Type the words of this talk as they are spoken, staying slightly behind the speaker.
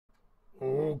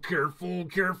Oh, careful,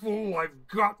 careful. I've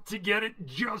got to get it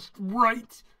just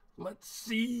right. Let's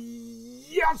see.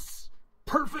 Yes!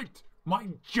 Perfect! My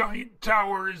giant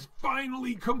tower is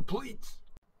finally complete.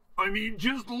 I mean,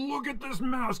 just look at this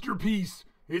masterpiece.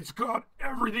 It's got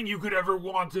everything you could ever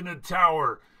want in a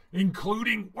tower,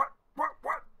 including what?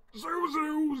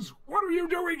 Zuzus, what are you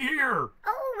doing here?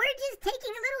 Oh, we're just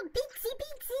taking a little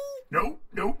peeksy-peeksy. Nope.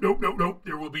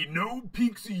 There will be no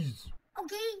peeksies.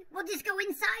 Okay, we'll just go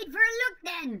inside for a look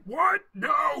then. What?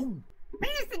 No!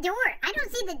 Where's the door? I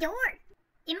don't see the door.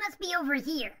 It must be over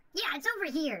here. Yeah, it's over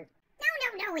here.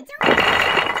 No, it's over here.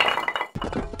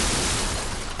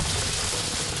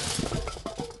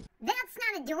 That's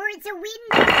not a door, it's a window.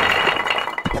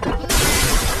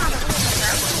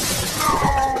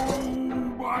 Oh,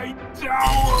 my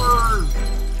tower!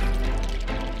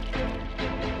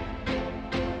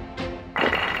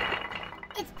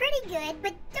 It's pretty good,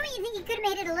 but don't you think you could have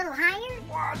made it a little higher?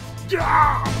 What?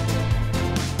 Yeah!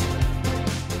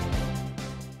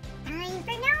 Time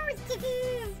for nose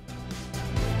kisses.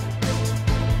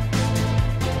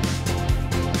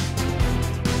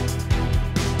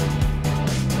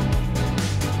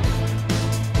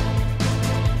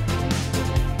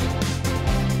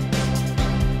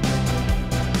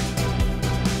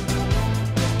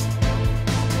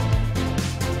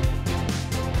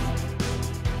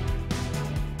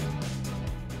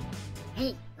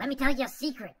 Hey, let me tell you a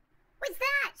secret. What's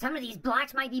that? Some of these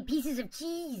blocks might be pieces of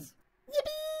cheese.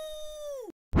 Yippee!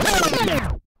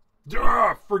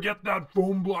 Duh, forget that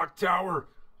foam block tower.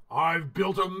 I've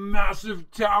built a massive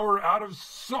tower out of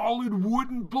solid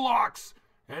wooden blocks,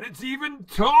 and it's even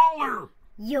taller.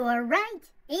 You're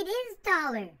right. It is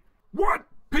taller. What?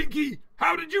 Pinky,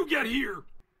 how did you get here?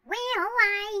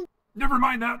 Well, Never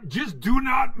mind that. Just do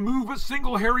not move a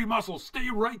single hairy muscle. Stay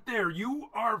right there. You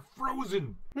are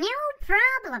frozen. No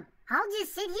problem. I'll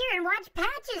just sit here and watch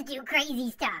Patches do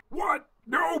crazy stuff. What?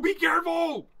 No, be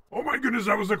careful. Oh my goodness,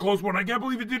 that was a close one. I can't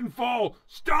believe it didn't fall.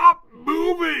 Stop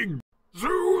moving.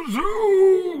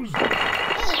 Zuzus!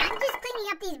 Hey, I'm just cleaning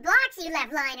up these blocks you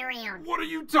left lying around. What are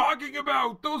you talking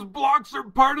about? Those blocks are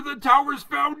part of the tower's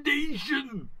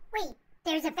foundation. Wait,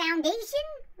 there's a foundation?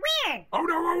 Where? Oh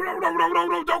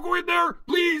no, don't go in there,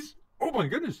 please. Oh my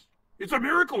goodness, it's a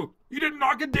miracle. You didn't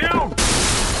knock it down.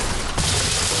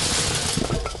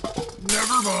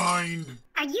 Never mind.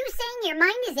 Are you saying your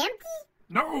mind is empty?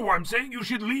 No, I'm saying you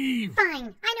should leave. Fine,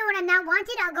 I know when I'm not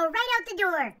wanted, I'll go right out the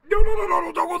door. No,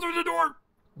 don't go through the door.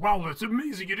 Wow, that's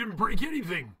amazing. You didn't break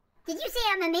anything. Did you say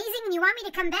I'm amazing and you want me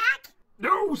to come back?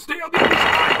 No, stay on the other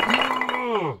side.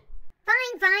 Ugh.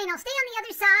 Fine, I'll stay on the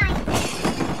other side.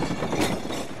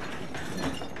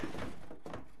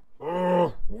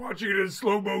 Oh, watching it in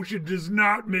slow motion does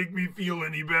not make me feel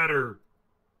any better.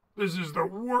 This is the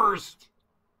worst.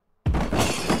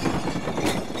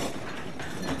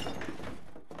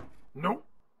 Nope,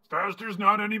 faster's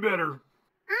not any better.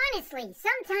 Honestly,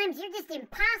 sometimes you're just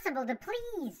impossible to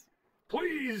please.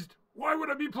 Pleased? Why would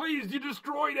I be pleased? You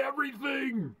destroyed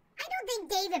everything. I don't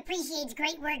think Dave appreciates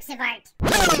great works of art.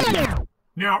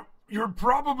 Now, you're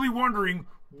probably wondering,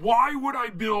 why would I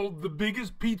build the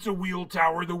biggest pizza wheel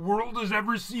tower the world has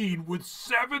ever seen with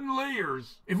 7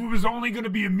 layers if it was only going to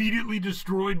be immediately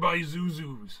destroyed by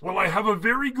Zuzus? Well, I have a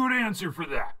very good answer for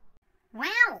that.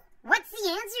 Wow, what's the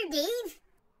answer, Dave?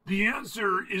 The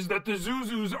answer is that the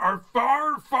Zuzus are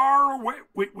far, far away.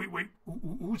 Wait.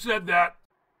 Who said that?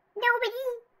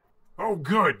 Nobody. Oh,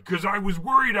 good, because I was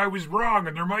worried I was wrong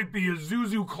and there might be a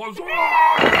Zuzu close.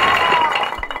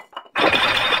 Oh,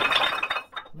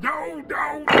 no!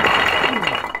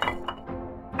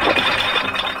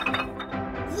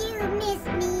 You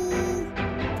missed me.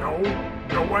 No,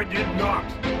 I did not.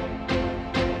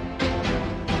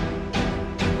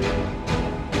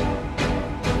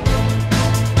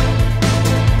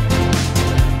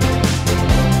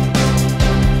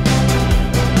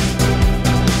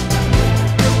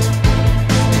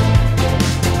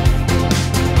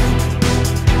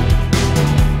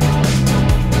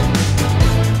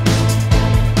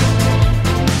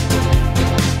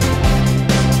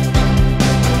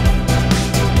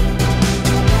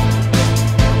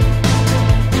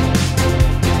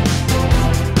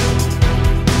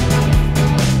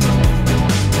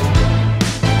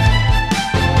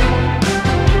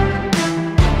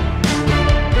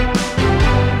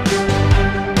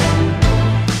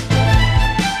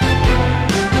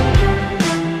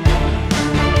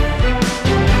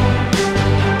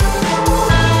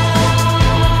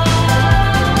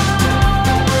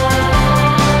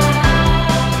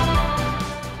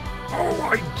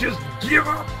 Give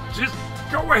up! Just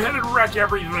go ahead and wreck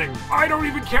everything! I don't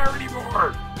even care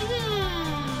anymore!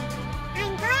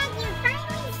 I'm glad you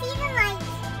finally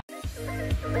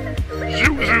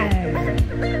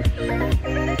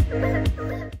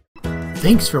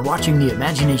Thanks for watching the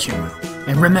Imagination Room.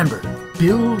 And remember,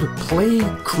 build, play,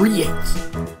 create.